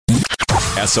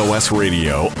SOS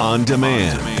Radio On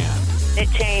Demand. It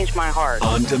changed my heart.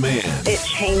 On Demand. It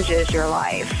changes your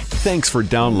life. Thanks for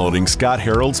downloading Scott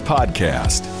Harold's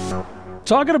podcast.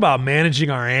 Talking about managing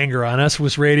our anger on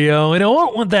SOS Radio, and I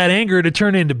don't want that anger to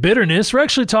turn into bitterness. We're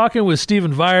actually talking with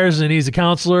Stephen Viers, and he's a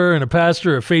counselor and a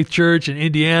pastor of Faith Church in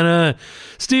Indiana.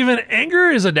 Stephen, anger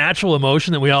is a natural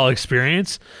emotion that we all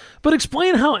experience, but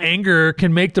explain how anger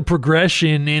can make the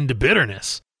progression into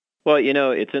bitterness. Well,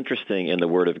 it's interesting in the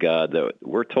Word of God that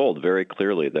we're told very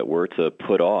clearly that we're to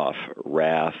put off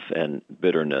wrath and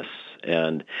bitterness.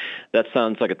 And that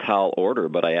sounds like a tall order,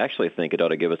 but I actually think it ought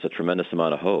to give us a tremendous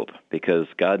amount of hope, because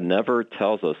God never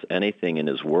tells us anything in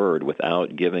His Word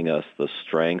without giving us the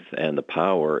strength and the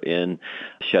power in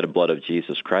shed blood of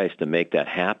Jesus Christ to make that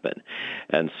happen.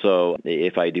 And so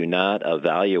if I do not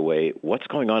evaluate what's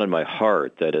going on in my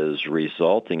heart that is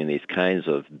resulting in these kinds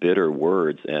of bitter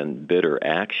words and bitter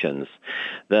actions,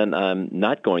 then I'm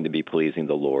not going to be pleasing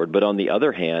the Lord. But on the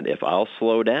other hand, if I'll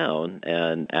slow down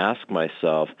and ask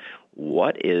myself,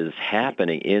 what is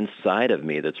happening inside of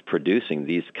me that's producing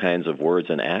these kinds of words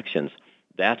and actions,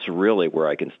 that's really where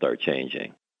I can start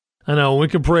changing. I know, we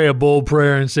can pray a bold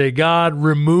prayer and say, God,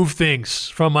 remove things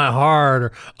from my heart,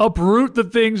 or uproot the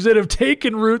things that have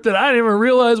taken root that I didn't even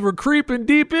realize were creeping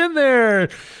deep in there.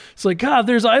 It's like, God,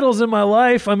 there's idols in my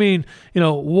life. I mean,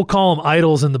 we'll call them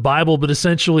idols in the Bible, but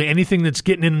essentially anything that's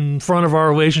getting in front of our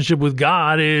relationship with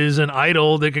God is an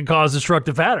idol that can cause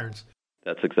destructive patterns.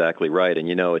 That's exactly right. And,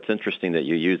 it's interesting that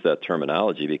you use that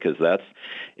terminology, because that's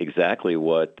exactly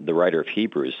what the writer of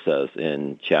Hebrews says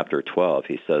in chapter 12.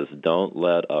 He says, don't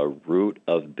let a root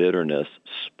of bitterness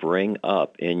spring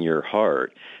up in your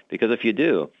heart, because if you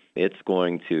do, it's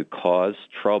going to cause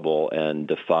trouble and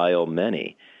defile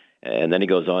many. And then he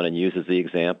goes on and uses the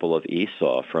example of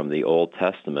Esau from the Old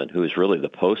Testament, who is really the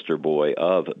poster boy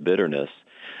of bitterness.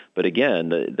 But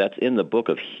again, that's in the book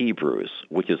of Hebrews,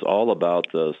 which is all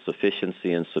about the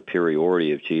sufficiency and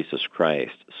superiority of Jesus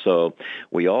Christ. So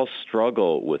we all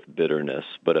struggle with bitterness,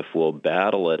 but if we'll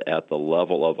battle it at the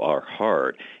level of our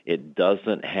heart, it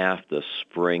doesn't have to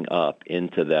spring up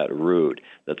into that root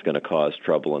that's going to cause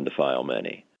trouble and defile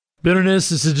many.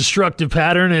 Bitterness is a destructive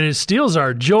pattern, and it steals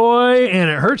our joy,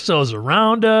 and it hurts those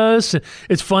around us.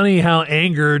 It's funny how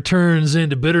anger turns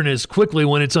into bitterness quickly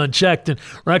when it's unchecked, and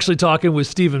we're actually talking with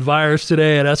Stephen Viers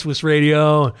today at SOS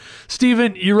Radio.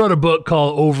 Stephen, you wrote a book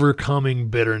called Overcoming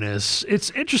Bitterness. It's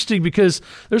interesting because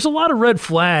there's a lot of red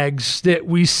flags that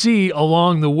we see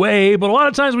along the way, but a lot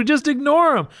of times we just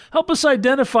ignore them. Help us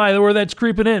identify where that's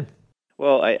creeping in.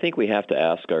 Well, I think we have to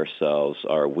ask ourselves,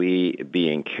 are we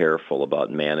being careful about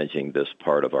managing this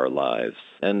part of our lives?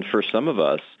 And for some of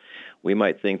us, we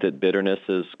might think that bitterness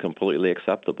is completely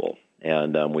acceptable.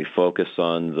 And we focus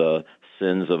on the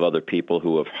sins of other people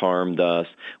who have harmed us.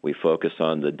 We focus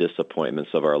on the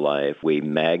disappointments of our life. We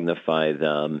magnify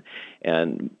them.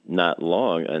 And not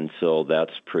long until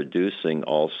that's producing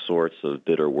all sorts of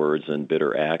bitter words and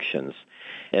bitter actions.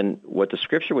 And what the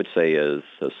Scripture would say is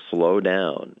to slow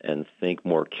down and think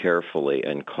more carefully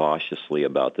and cautiously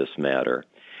about this matter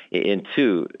in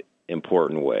two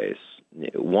important ways.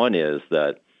 One is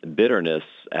that bitterness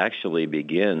actually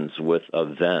begins with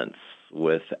events,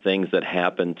 with things that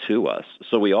happen to us.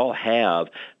 So we all have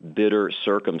bitter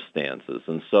circumstances.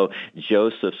 And so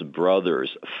Joseph's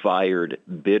brothers fired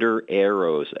bitter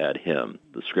arrows at him,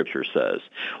 the Scripture says.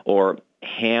 Or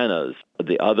Hannah's,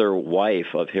 the other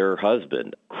wife of her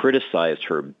husband, criticized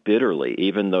her bitterly,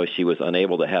 even though she was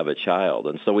unable to have a child.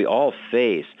 And so we all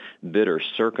face bitter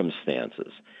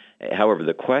circumstances. However,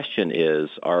 the question is,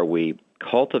 are we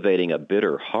cultivating a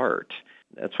bitter heart?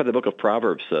 That's why the book of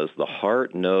Proverbs says the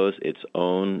heart knows its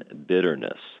own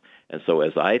bitterness. And so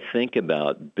as I think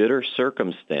about bitter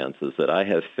circumstances that I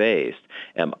have faced,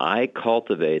 am I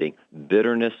cultivating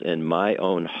bitterness in my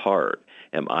own heart?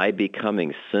 Am I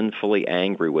becoming sinfully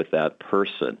angry with that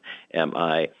person? Am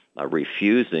I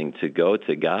refusing to go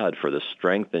to God for the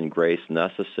strength and grace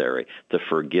necessary to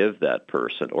forgive that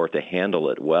person or to handle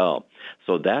it well?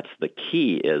 So that's the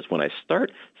key, is when I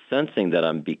start sensing that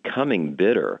I'm becoming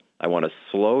bitter, I want to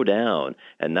slow down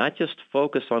and not just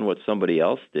focus on what somebody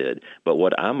else did, but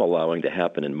what I'm allowing to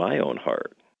happen in my own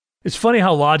heart. It's funny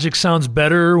how logic sounds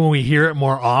better when we hear it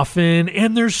more often,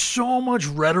 and there's so much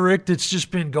rhetoric that's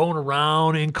just been going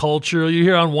around in culture. You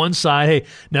hear on one side, hey,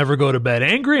 never go to bed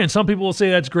angry, and some people will say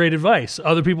that's great advice.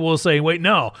 Other people will say, wait,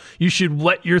 no, you should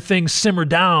let your things simmer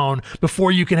down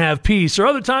before you can have peace. Or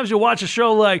other times you'll watch a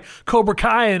show like Cobra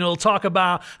Kai, and it'll talk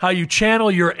about how you channel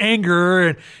your anger,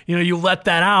 and you let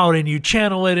that out, and you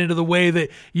channel it into the way that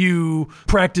you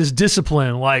practice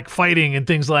discipline, like fighting and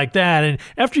things like that. And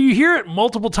after you hear it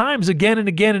multiple times, times again and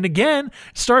again and again,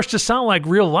 it starts to sound like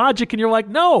real logic. And you're like,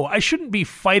 no, I shouldn't be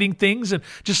fighting things and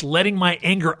just letting my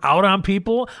anger out on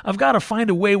people. I've got to find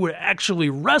a way to actually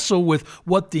wrestle with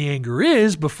what the anger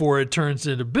is before it turns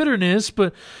into bitterness.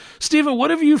 But Stephen, what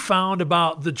have you found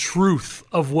about the truth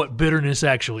of what bitterness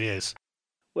actually is?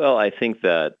 Well, I think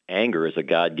that anger is a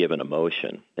God-given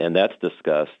emotion, and that's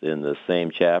discussed in the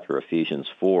same chapter, Ephesians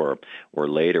 4, where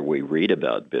later we read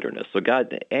about bitterness. So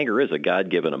anger is a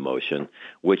God-given emotion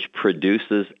which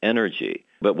produces energy.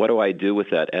 But what do I do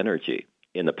with that energy?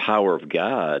 In the power of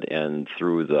God and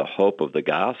through the hope of the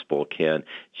gospel can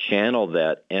channel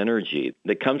that energy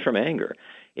that comes from anger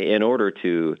in order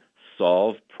to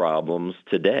solve problems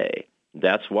today.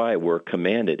 That's why we're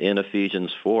commanded in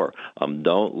Ephesians 4,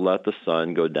 don't let the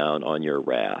sun go down on your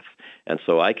wrath. And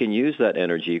so I can use that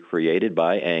energy created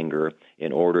by anger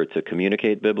in order to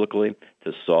communicate biblically,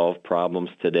 to solve problems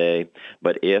today.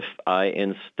 But if I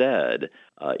instead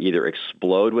either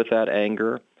explode with that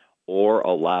anger or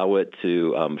allow it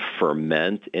to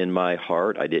ferment in my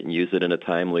heart, I didn't use it in a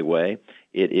timely way,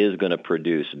 it is going to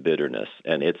produce bitterness,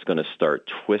 and it's going to start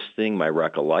twisting my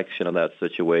recollection of that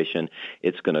situation.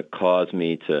 It's going to cause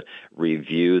me to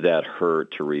review that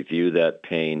hurt, to review that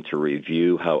pain, to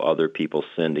review how other people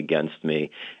sinned against me.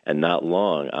 And not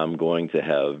long, I'm going to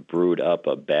have brewed up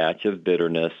a batch of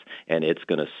bitterness, and it's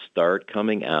going to start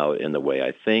coming out in the way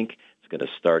I think. It's going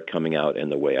to start coming out in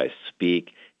the way I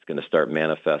speak. It's going to start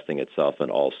manifesting itself in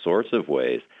all sorts of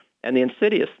ways. And the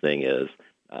insidious thing is,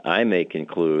 I may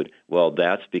conclude, well,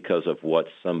 that's because of what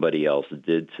somebody else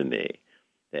did to me.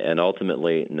 And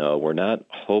ultimately, no, we're not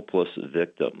hopeless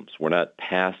victims. We're not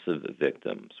passive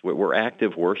victims. We're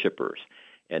active worshipers.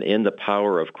 And in the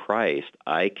power of Christ,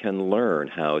 I can learn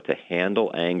how to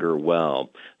handle anger well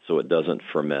so it doesn't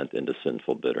ferment into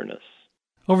sinful bitterness.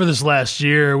 Over this last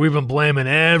year, we've been blaming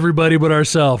everybody but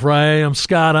ourselves, right? I'm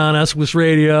Scott on SOS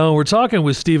Radio. We're talking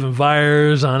with Stephen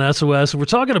Viers on SOS. We're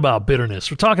talking about bitterness.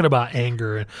 We're talking about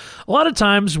anger. And a lot of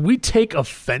times we take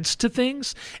offense to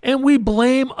things and we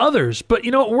blame others. But,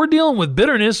 when we're dealing with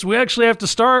bitterness, we actually have to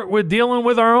start with dealing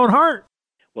with our own heart.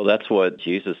 Well, that's what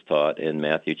Jesus taught in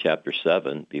Matthew chapter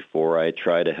 7. Before I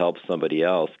try to help somebody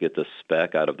else get the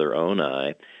speck out of their own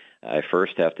eye, I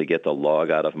first have to get the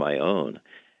log out of my own.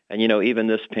 And, even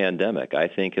this pandemic, I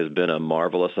think, has been a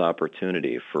marvelous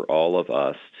opportunity for all of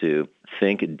us to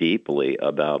think deeply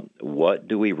about what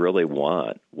do we really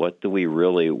want? What do we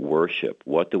really worship?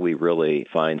 What do we really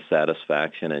find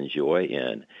satisfaction and joy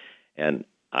in? And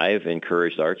I've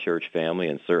encouraged our church family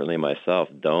and certainly myself,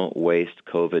 don't waste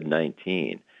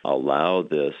COVID-19. Allow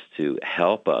this to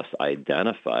help us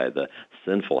identify the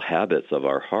sinful habits of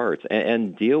our hearts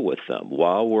and deal with them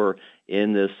while we're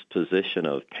in this position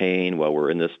of pain, while we're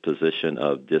in this position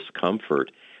of discomfort.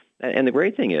 And the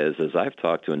great thing is I've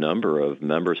talked to a number of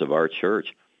members of our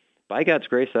church. By God's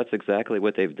grace, that's exactly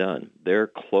what they've done. They're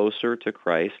closer to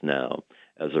Christ now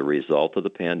as a result of the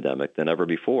pandemic than ever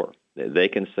before. They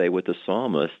can say with the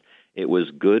psalmist, it was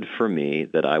good for me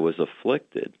that I was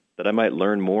afflicted, that I might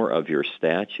learn more of your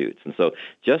statutes. And so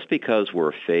just because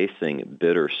we're facing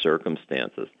bitter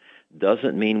circumstances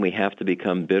doesn't mean we have to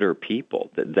become bitter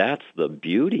people. That's the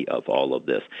beauty of all of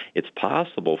this. It's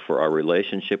possible for our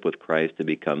relationship with Christ to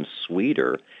become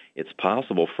sweeter. It's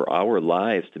possible for our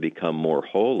lives to become more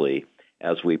holy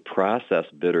as we process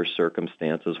bitter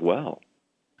circumstances well.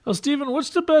 Well, Stephen, what's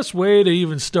the best way to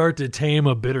even start to tame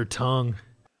a bitter tongue?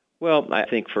 Well, I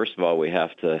think, first of all, we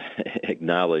have to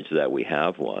acknowledge that we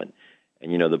have one.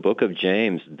 And, the book of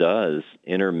James does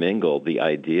intermingle the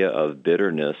idea of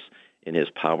bitterness in his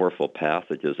powerful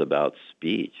passages about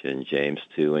speech in James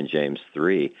 2 and James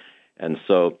 3. And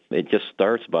so it just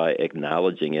starts by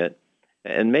acknowledging it.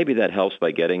 And maybe that helps by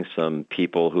getting some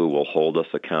people who will hold us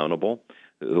accountable,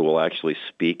 who will actually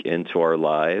speak into our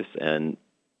lives, and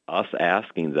us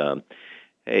asking them,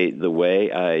 hey, the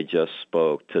way I just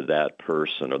spoke to that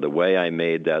person, or the way I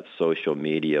made that social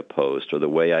media post, or the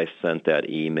way I sent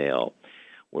that email,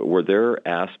 were there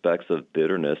aspects of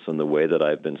bitterness in the way that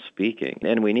I've been speaking?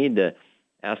 And we need to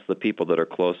ask the people that are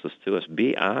closest to us,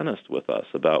 be honest with us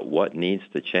about what needs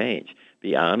to change.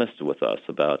 Be honest with us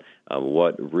about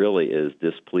what really is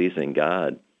displeasing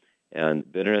God.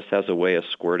 And bitterness has a way of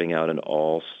squirting out in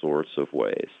all sorts of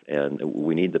ways. And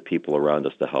we need the people around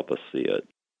us to help us see it.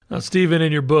 Now, Stephen,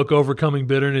 in your book, Overcoming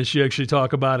Bitterness, you actually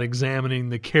talk about examining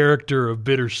the character of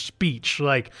bitter speech.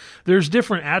 Like, there's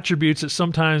different attributes that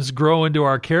sometimes grow into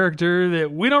our character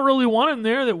that we don't really want in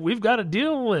there that we've got to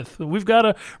deal with. We've got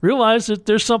to realize that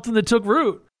there's something that took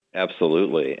root.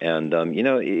 Absolutely. And,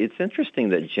 it's interesting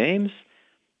that James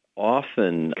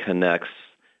often connects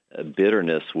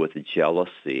bitterness with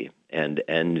jealousy and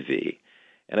envy.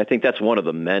 And I think that's one of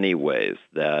the many ways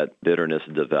that bitterness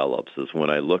develops, is when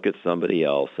I look at somebody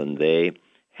else and they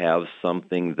have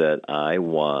something that I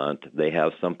want, they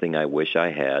have something I wish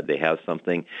I had, they have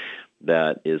something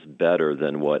that is better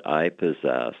than what I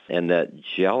possess, and that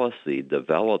jealousy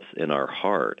develops in our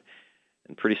heart.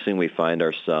 And pretty soon we find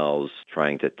ourselves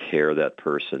trying to tear that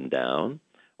person down,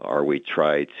 or we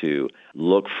try to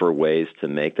look for ways to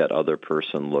make that other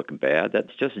person look bad.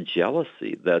 That's just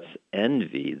jealousy. That's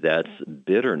envy. That's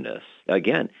bitterness.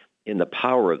 Again, in the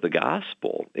power of the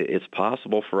gospel, it's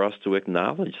possible for us to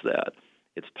acknowledge that.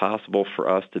 It's possible for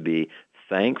us to be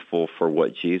thankful for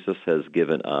what Jesus has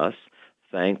given us,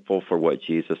 thankful for what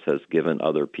Jesus has given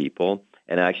other people,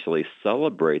 and actually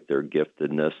celebrate their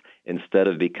giftedness instead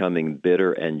of becoming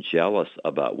bitter and jealous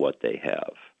about what they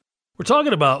have. We're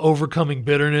talking about overcoming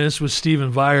bitterness with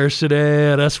Stephen Viars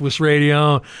today at SWIS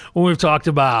Radio. When we've talked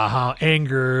about how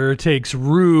anger takes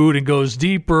root and goes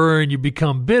deeper and you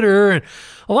become bitter. And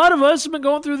a lot of us have been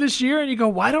going through this year and you go,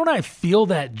 why don't I feel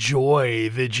that joy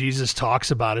that Jesus talks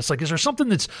about? It's like, is there something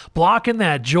that's blocking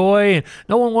that joy? And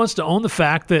no one wants to own the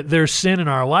fact that there's sin in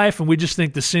our life and we just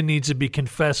think the sin needs to be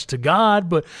confessed to God.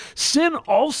 But sin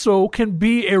also can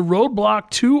be a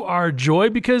roadblock to our joy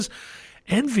because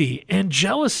envy and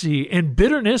jealousy and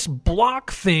bitterness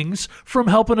block things from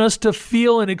helping us to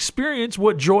feel and experience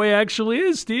what joy actually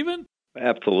is, Stephen.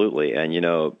 Absolutely. And,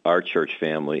 our church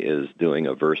family is doing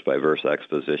a verse-by-verse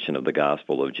exposition of the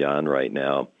Gospel of John right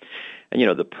now. And,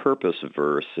 the purpose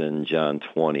verse in John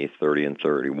 20, 30, and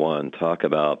 31 talk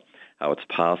about how it's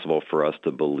possible for us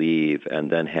to believe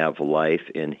and then have life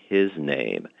in His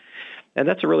name. And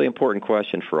that's a really important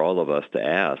question for all of us to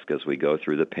ask as we go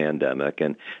through the pandemic.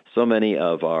 And so many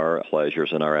of our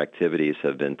pleasures and our activities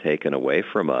have been taken away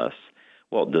from us.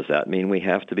 Well, does that mean we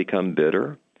have to become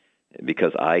bitter?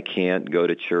 Because I can't go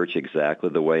to church exactly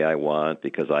the way I want,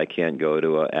 because I can't go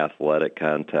to an athletic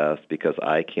contest, because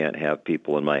I can't have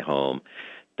people in my home.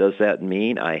 Does that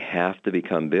mean I have to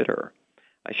become bitter?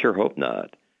 I sure hope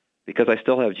not, because I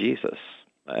still have Jesus.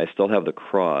 I still have the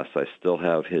cross. I still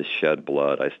have His shed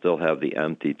blood. I still have the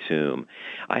empty tomb.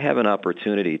 I have an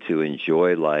opportunity to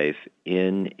enjoy life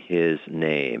in His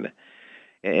name.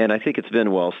 And I think it's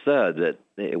been well said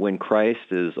that when Christ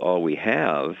is all we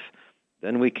have,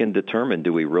 then we can determine,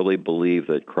 do we really believe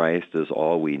that Christ is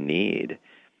all we need?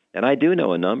 And I do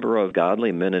know a number of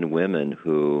godly men and women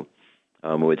who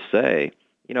would say,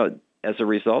 as a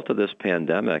result of this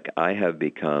pandemic, I have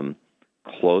become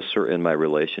closer in my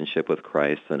relationship with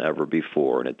Christ than ever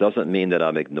before. And it doesn't mean that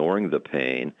I'm ignoring the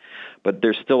pain, but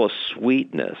there's still a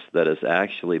sweetness that has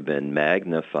actually been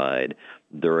magnified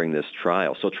during this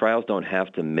trial. So trials don't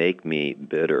have to make me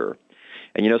bitter.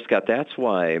 And Scott, that's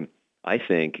why I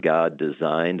think God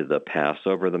designed the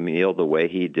Passover, the meal, the way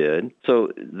He did. So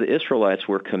the Israelites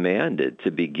were commanded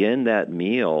to begin that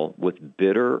meal with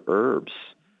bitter herbs.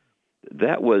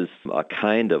 That was a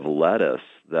kind of lettuce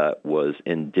that was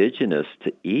indigenous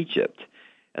to Egypt.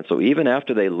 And so even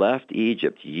after they left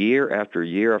Egypt, year after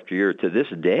year after year, to this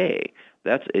day,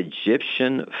 that's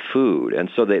Egyptian food. And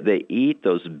so they eat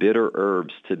those bitter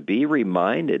herbs to be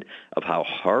reminded of how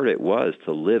hard it was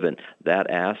to live in that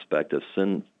aspect of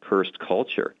sin-cursed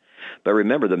culture. But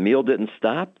remember, the meal didn't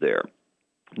stop there.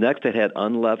 Next, it had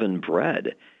unleavened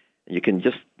bread. You can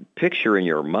just picture in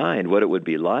your mind what it would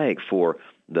be like for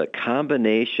the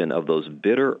combination of those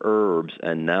bitter herbs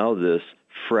and now this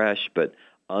fresh but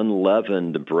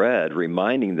unleavened bread,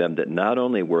 reminding them that not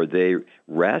only were they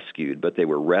rescued, but they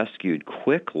were rescued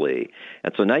quickly.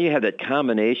 And so now you have that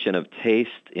combination of taste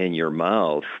in your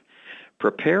mouth,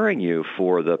 preparing you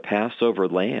for the Passover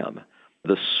lamb,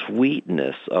 the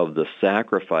sweetness of the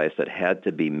sacrifice that had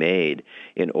to be made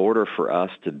in order for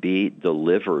us to be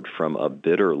delivered from a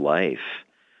bitter life.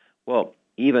 Well,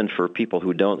 even for people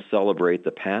who don't celebrate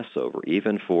the Passover,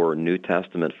 even for New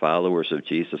Testament followers of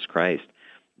Jesus Christ,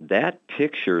 that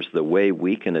pictures the way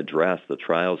we can address the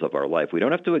trials of our life. We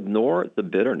don't have to ignore the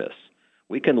bitterness.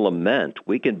 We can lament.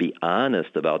 We can be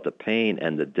honest about the pain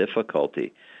and the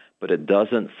difficulty, but it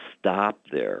doesn't stop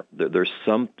there. There's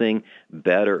something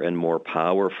better and more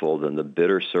powerful than the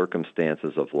bitter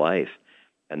circumstances of life,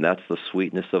 and that's the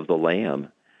sweetness of the Lamb.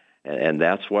 And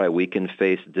that's why we can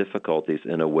face difficulties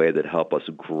in a way that help us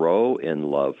grow in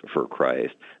love for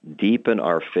Christ, deepen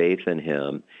our faith in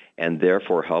Him, and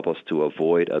therefore help us to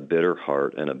avoid a bitter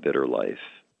heart and a bitter life.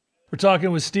 We're talking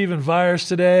with Stephen Viars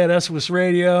today at SWIS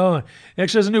Radio. He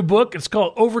actually has a new book. It's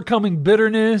called Overcoming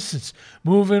Bitterness. It's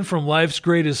moving from life's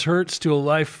greatest hurts to a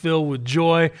life filled with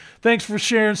joy. Thanks for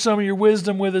sharing some of your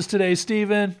wisdom with us today,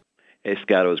 Stephen. Hey,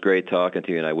 Scott, it was great talking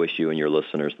to you, and I wish you and your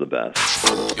listeners the best.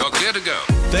 You're clear to go.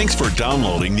 Thanks for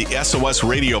downloading the SOS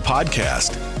Radio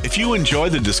podcast. If you enjoy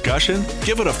the discussion,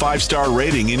 give it a 5-star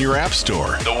rating in your app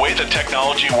store. The way the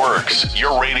technology works,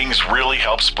 your ratings really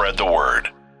help spread the word.